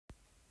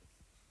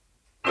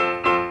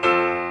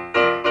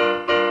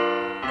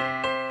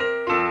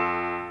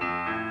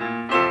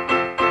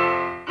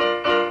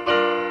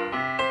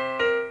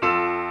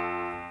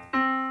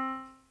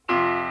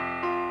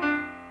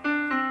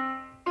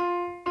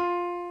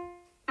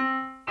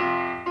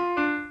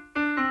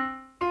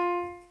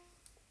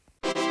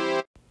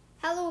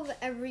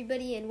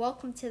everybody, and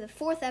welcome to the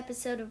 4th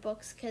episode of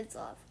Books Kids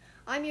Love.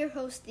 I'm your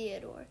host,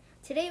 Theodore.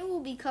 Today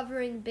we'll be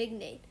covering Big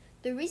Nate.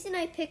 The reason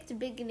I picked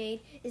Big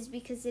Nate is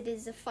because it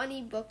is a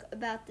funny book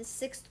about the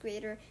 6th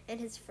grader and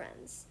his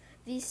friends.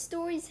 These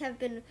stories have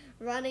been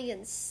running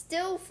and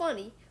still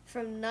funny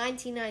from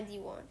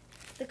 1991.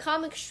 The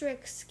comic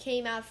strips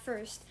came out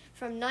first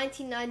from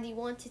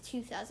 1991 to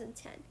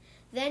 2010.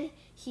 Then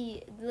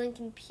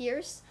Lincoln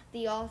Peirce,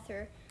 the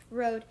author,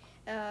 wrote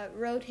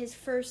his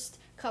first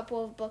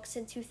couple of books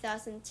in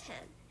 2010,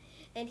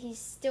 and he's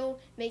still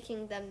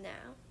making them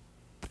now.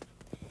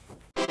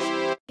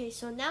 Okay,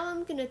 so now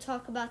I'm going to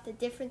talk about the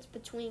difference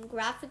between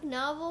graphic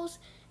novels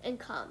and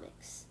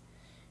comics.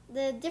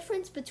 The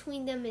difference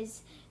between them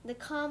is the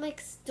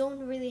comics don't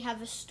really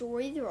have a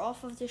story. They're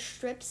off of the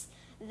strips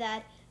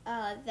that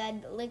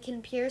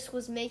Lincoln Peirce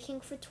was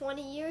making for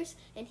 20 years,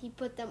 and he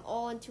put them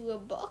all into a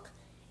book.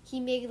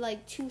 He made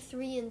like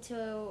 2-3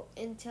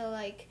 into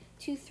like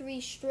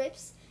 2-3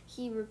 strips.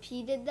 He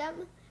repeated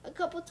them a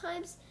couple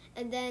times,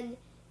 and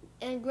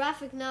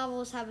graphic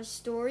novels have a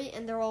story,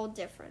 and they're all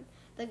different.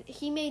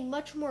 He made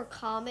much more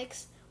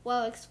comics,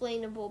 well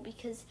explainable,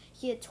 because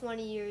he had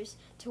 20 years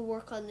to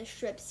work on the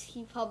strips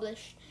he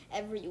published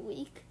every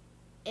week,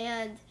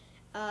 and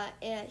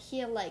he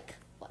had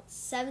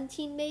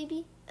 17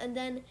 maybe, and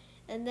then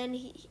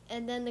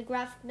the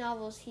graphic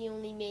novels he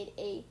only made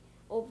 8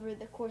 over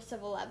the course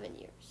of 11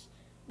 years.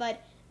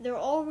 But they're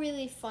all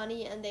really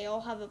funny, and they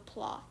all have a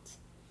plot.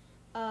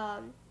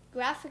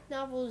 Graphic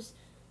novels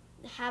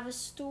have a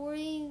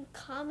story.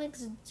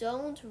 Comics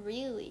don't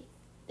really.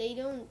 They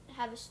don't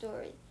have a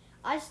story.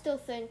 I still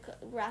think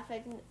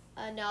graphic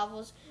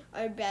novels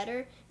are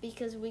better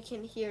because we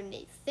can hear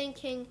Nate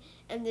thinking,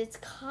 and it's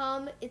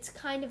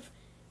kind of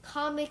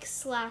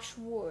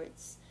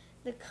comic/words.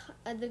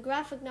 The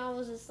graphic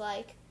novels is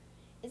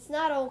it's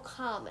not all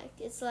comic.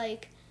 It's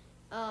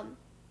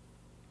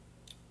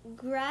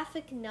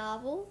graphic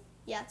novel.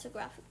 Yeah, it's a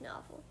graphic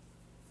novel.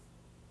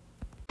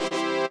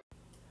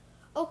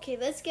 Okay,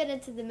 let's get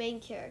into the main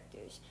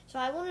characters. So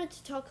I wanted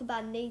to talk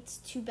about Nate's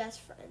 2 best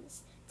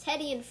friends,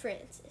 Teddy and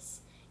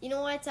Francis. You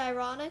know why it's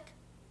ironic?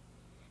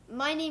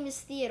 My name is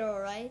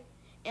Theodore, right?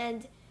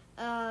 And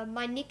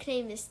my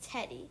nickname is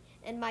Teddy,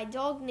 and my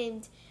dog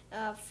named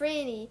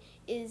Franny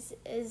is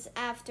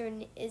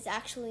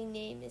actually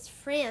named is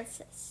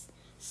Francis.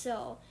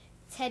 So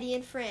Teddy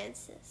and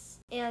Francis,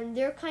 and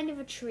they're kind of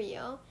a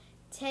trio.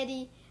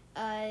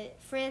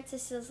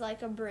 Francis is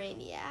like a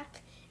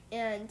brainiac,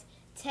 and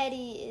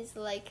Teddy is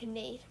like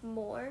Nate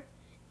more,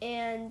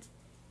 and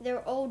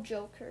they're all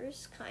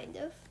jokers, kind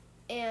of.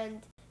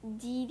 And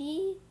Dee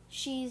Dee,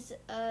 she's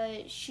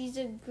a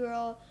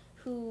girl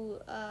who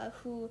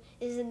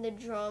is in the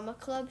drama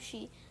club.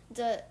 She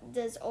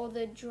does all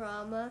the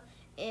drama,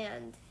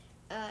 and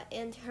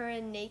her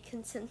and Nate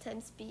can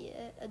sometimes be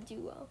a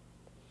duo.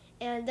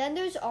 And then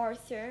there's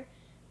Arthur.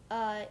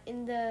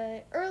 In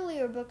the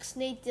earlier books,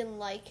 Nate didn't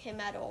like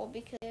him at all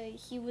because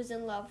he was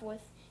in love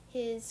with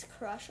his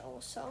crush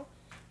also,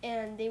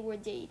 and they were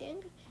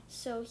dating.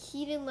 So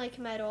he didn't like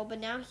him at all, but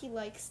now he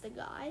likes the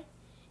guy.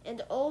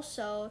 And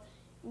also,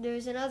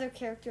 there's another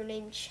character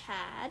named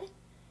Chad.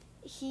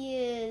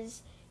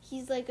 He's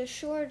like a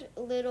short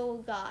little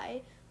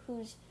guy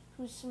who's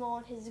small,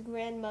 and his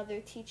grandmother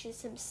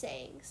teaches him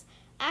sayings.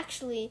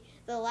 Actually,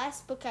 the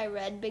last book I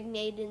read, Big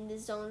Nate in the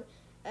Zone,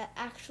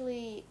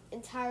 actually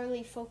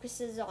entirely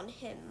focuses on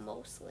him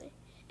mostly,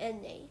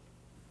 and Nate.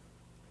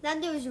 Then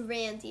there's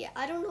Randy.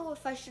 I don't know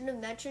if I should have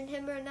mentioned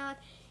him or not.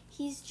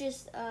 He's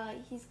just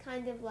he's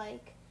kind of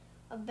like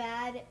a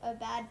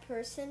bad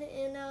person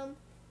in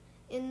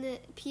the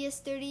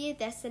PS38.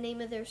 That's the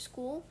name of their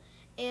school,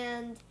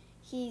 and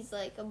he's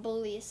like a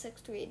bully, a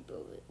 6th grade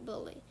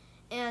bully.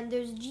 And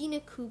there's Gina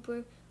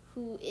Cooper,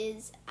 who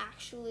is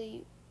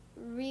actually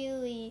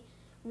really,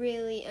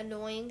 really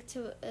annoying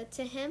to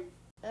him.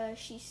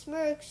 She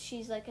smirks.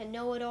 She's like a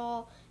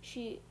know-it-all.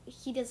 He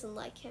doesn't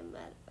like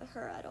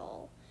her at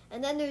all.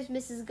 And then there's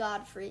Mrs.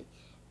 Godfrey,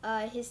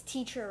 his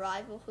teacher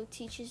rival who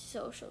teaches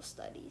social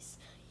studies.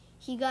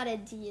 He got a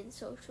D in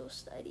social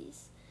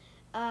studies.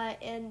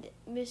 And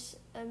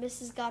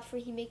Mrs.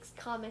 Godfrey, he makes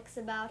comics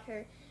about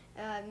her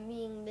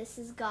being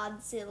Mrs.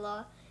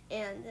 Godzilla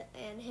and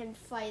him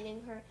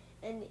fighting her.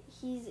 And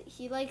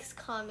he likes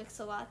comics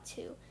a lot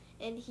too.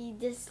 And he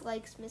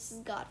dislikes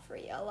Mrs.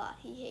 Godfrey a lot.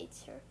 He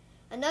hates her.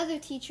 Another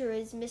teacher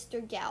is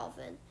Mr.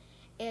 Galvin.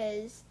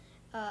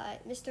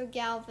 Mr.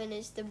 Galvin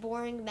is the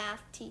boring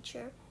math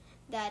teacher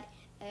that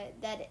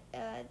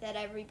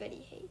everybody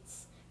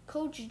hates.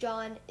 Coach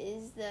John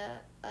is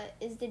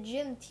the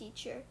gym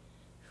teacher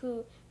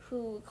who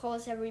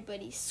calls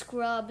everybody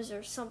scrubs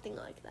or something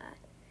like that.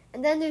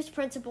 And then there's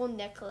Principal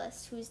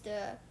Nicholas, who's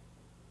the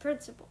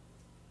principal,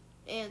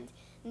 and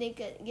Nick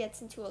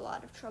gets into a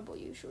lot of trouble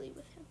usually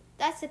with him.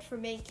 That's it for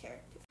main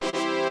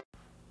characters.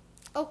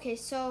 Okay,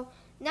 so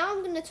now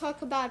I'm going to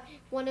talk about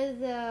one of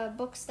the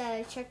books that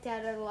I checked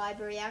out at the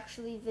library,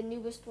 actually the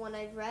newest one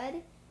I've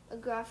read, a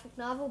graphic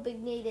novel,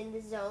 Big Nate in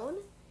the Zone.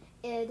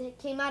 It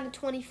came out in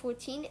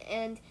 2014,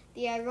 and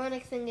the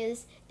ironic thing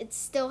is it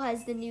still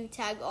has the new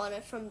tag on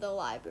it from the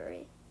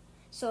library.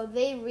 So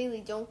they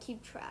really don't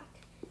keep track.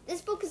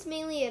 This book is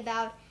mainly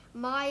about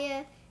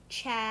Maya,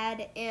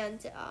 Chad, and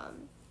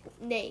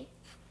Nate.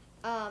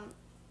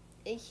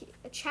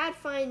 Chad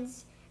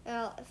finds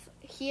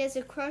he has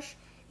a crush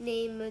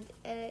named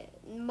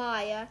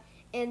Maya,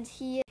 and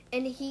he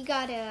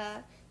got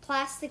a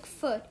plastic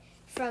foot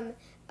from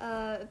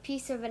a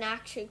piece of an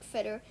action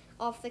figure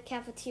off the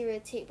cafeteria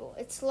table.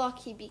 It's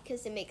lucky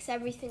because it makes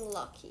everything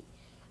lucky.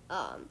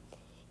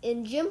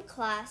 In gym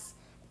class,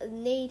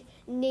 Nate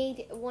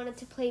wanted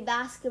to play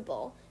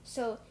basketball,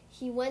 so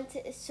he went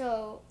to,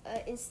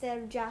 instead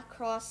of Jack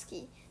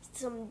Krosky,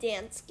 some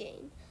dance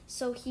game.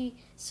 So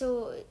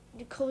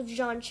Coach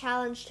John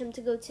challenged him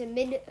to go to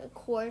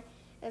mid-court,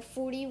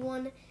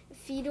 41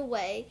 feet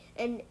away,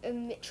 and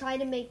try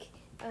to make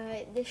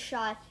the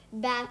shot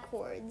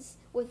backwards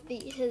with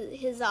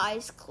his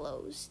eyes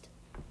closed.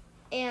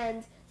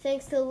 And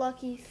thanks to the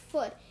lucky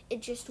foot,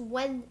 it just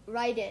went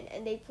right in,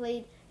 and they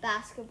played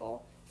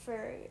basketball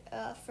for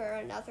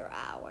another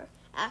hour,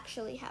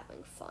 actually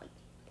having fun.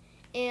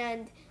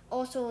 And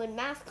also in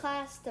math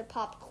class, the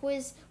pop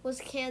quiz was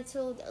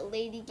canceled. A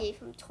lady gave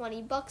him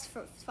 $20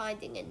 for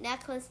finding a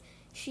necklace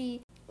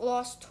she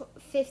lost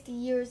 50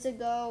 years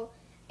ago,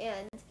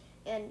 and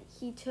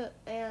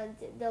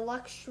the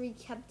luck streak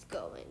kept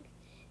going.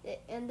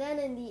 And then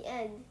in the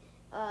end,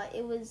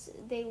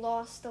 they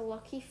lost the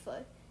lucky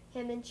foot,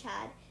 him and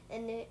Chad,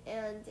 and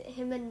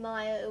him and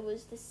Maya. It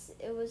was the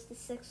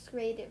 6th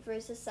grade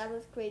versus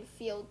 7th grade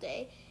field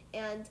day,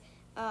 and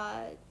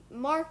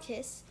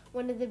Marcus,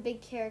 one of the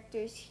big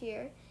characters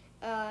here,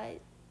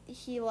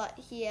 he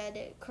had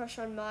a crush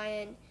on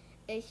Maya,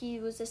 and he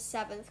was a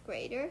 7th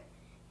grader,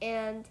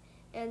 and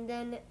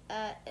then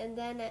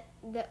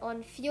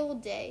on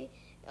field day,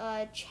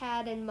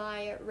 Chad and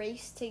Maya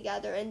raced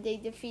together, and they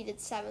defeated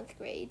 7th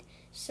grade.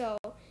 So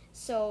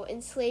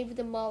Enslaved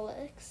the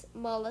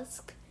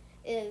Mollusk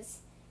is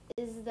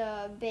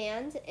the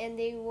band, and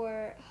they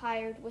were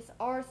hired with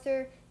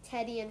Arthur,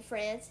 Teddy, and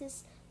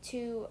Francis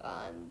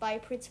by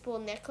Principal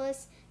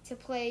Nicholas to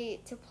play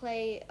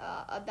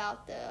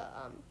about the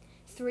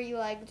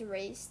 3-legged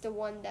race, the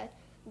one that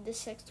the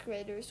 6th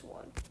graders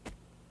won.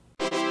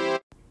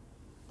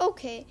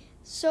 Okay,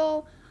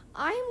 so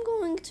I'm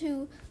going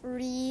to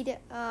read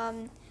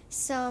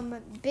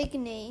some Big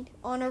Nate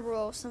on a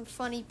roll, some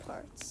funny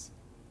parts.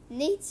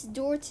 Nate's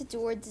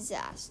door-to-door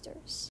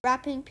disasters.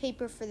 Wrapping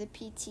paper for the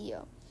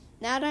PTO.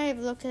 Now that I've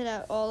looked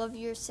at all of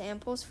your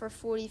samples for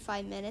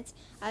 45 minutes,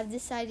 I've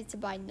decided to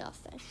buy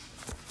nothing.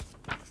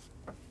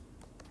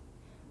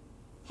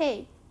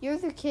 Hey, you're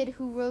the kid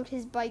who rode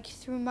his bike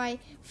through my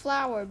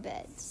flower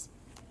beds.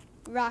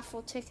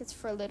 Raffle tickets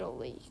for Little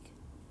League.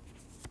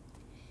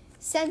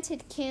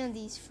 Scented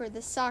candies for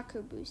the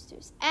soccer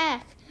boosters.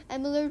 Ack,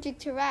 I'm allergic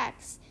to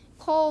rats.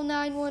 Call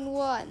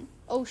 911.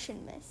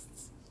 Ocean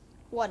mists.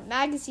 What,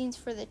 magazines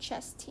for the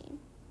chess team?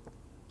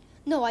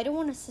 No, I don't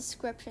want a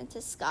subscription to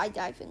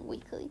Skydiving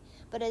Weekly,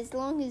 but as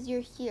long as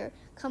you're here,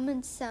 come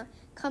in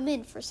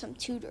for some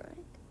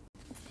tutoring.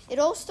 It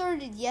all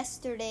started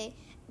yesterday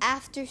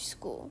after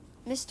school.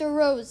 Mr.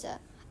 Rosa.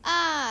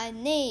 Ah,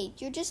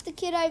 Nate, you're just the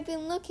kid I've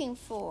been looking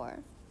for.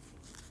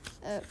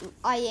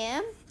 I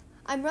am?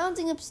 I'm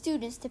rounding up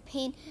students to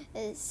paint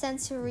a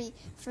sensory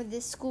for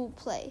this school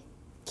play.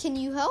 Can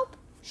you help?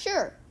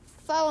 Sure.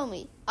 Follow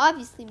me.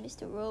 Obviously,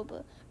 Mr.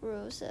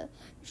 Rosa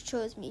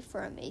chose me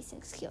for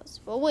amazing skills.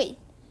 But wait,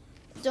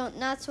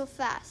 not so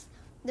fast.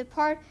 The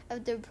part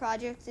of the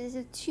project is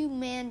a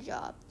two-man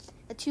job.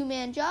 A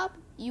two-man job?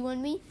 You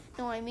and me?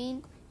 No, I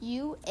mean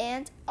you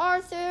and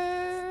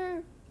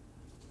Arthur.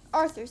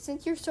 Arthur,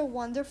 since you're so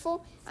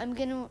wonderful, I'm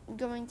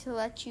going to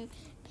let you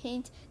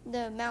paint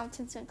the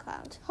mountains and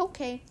clouds.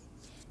 Okay.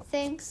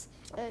 Thanks.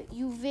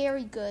 You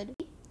very good.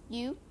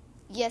 You?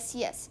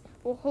 Yes.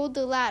 We'll hold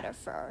the ladder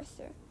for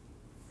Arthur.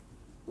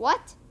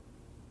 What?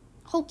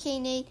 Okay,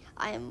 Nate.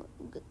 I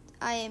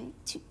am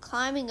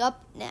climbing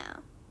up now.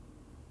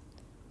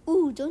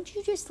 Ooh, don't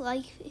you just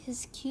like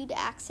his cute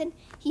accent?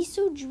 He's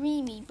so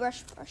dreamy.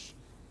 Brush.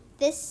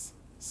 This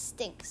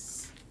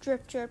stinks.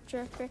 Drip.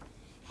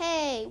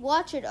 Hey,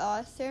 watch it,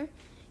 Arthur.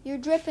 You're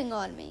dripping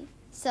on me.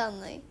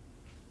 Suddenly,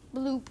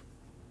 bloop.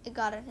 It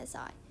got in his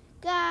eye.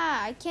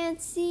 Gah, I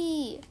can't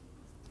see.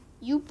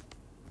 Yoop.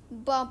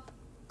 Bump.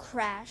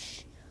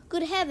 Crash.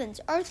 Good heavens,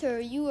 Arthur, are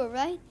you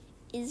alright?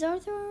 Is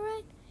Arthur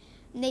alright?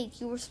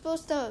 Nate, you were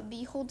supposed to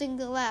be holding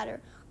the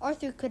ladder.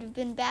 Arthur could have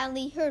been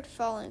badly hurt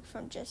falling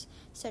from just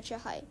such a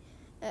height.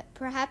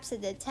 Perhaps the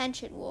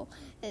detention will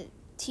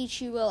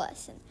teach you a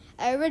lesson.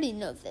 I already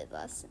know that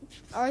lesson.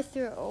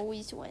 Arthur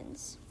always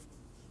wins.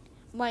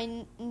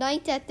 My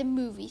night at the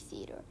movie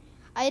theater.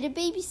 I had a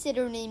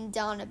babysitter named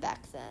Donna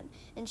back then,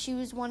 and she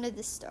was one of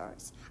the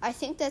stars. I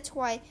think that's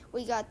why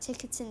we got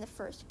tickets in the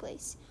first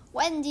place.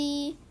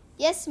 Wendy!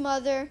 Yes,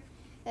 Mother.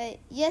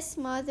 Yes,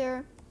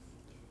 Mother.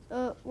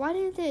 Why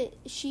didn't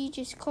she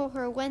just call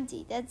her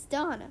Wendy? That's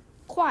Donna.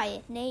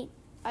 Quiet, Nate.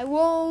 I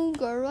woke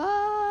her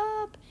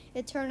up.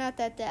 It turned out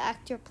that the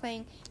actor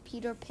playing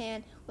Peter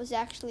Pan was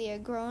actually a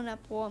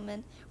grown-up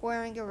woman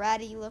wearing a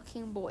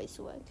ratty-looking boy's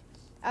wig.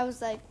 I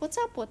was like, what's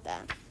up with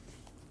that?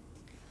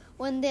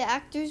 When the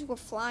actors were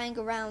flying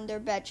around their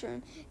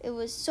bedroom, it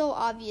was so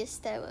obvious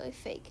that it was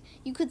fake.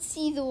 You could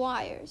see the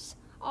wires.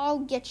 I'll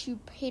get you,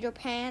 Peter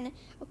Pan.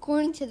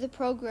 According to the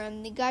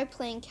program, the guy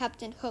playing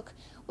Captain Hook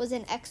was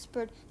an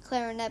expert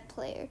clarinet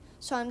player,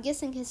 so I'm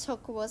guessing his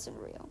hook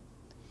wasn't real.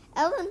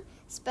 Ellen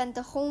spent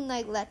the whole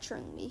night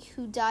lecturing me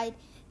who died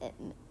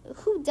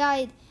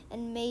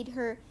and made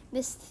her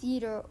Miss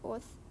Theater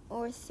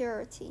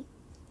Authority.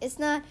 It's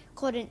not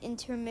called an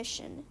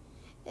intermission.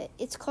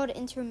 It's called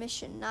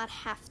intermission, not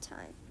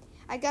halftime.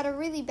 I got a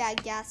really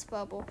bad gas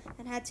bubble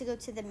and had to go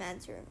to the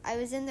men's room. I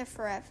was in there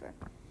forever,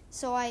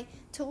 so I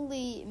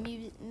totally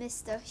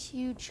missed a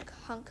huge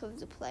hunk of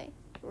the play.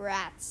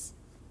 Rats.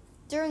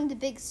 During the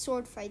big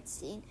sword fight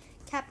scene,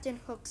 Captain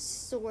Hook's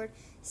sword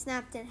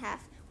snapped in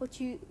half, which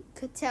you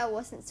could tell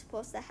wasn't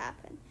supposed to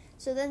happen.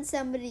 So then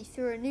somebody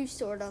threw a new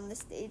sword on the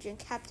stage, and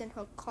Captain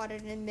Hook caught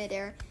it in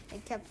midair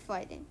and kept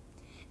fighting.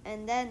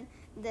 And then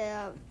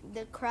the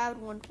crowd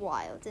went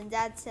wild, and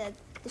Dad said,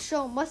 the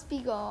show must be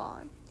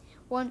going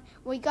on.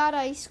 We got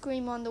ice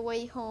cream on the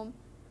way home.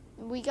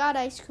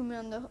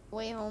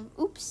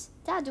 Oops,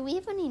 Dad, do we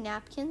have any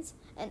napkins?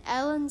 And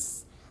Ellen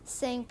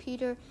sang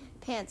Peter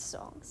Pan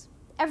songs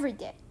every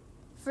day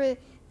for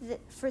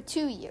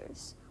 2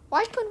 years.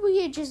 Why couldn't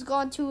we have just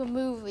gone to a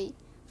movie?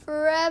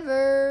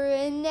 Forever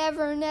and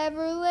Never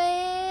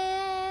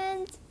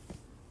Neverland.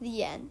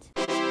 The end.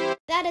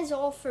 That is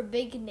all for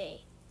Big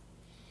Nate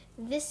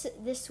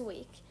this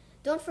week.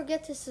 Don't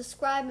forget to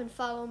subscribe and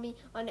follow me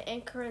on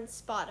Anchor and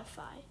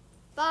Spotify.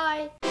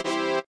 Bye!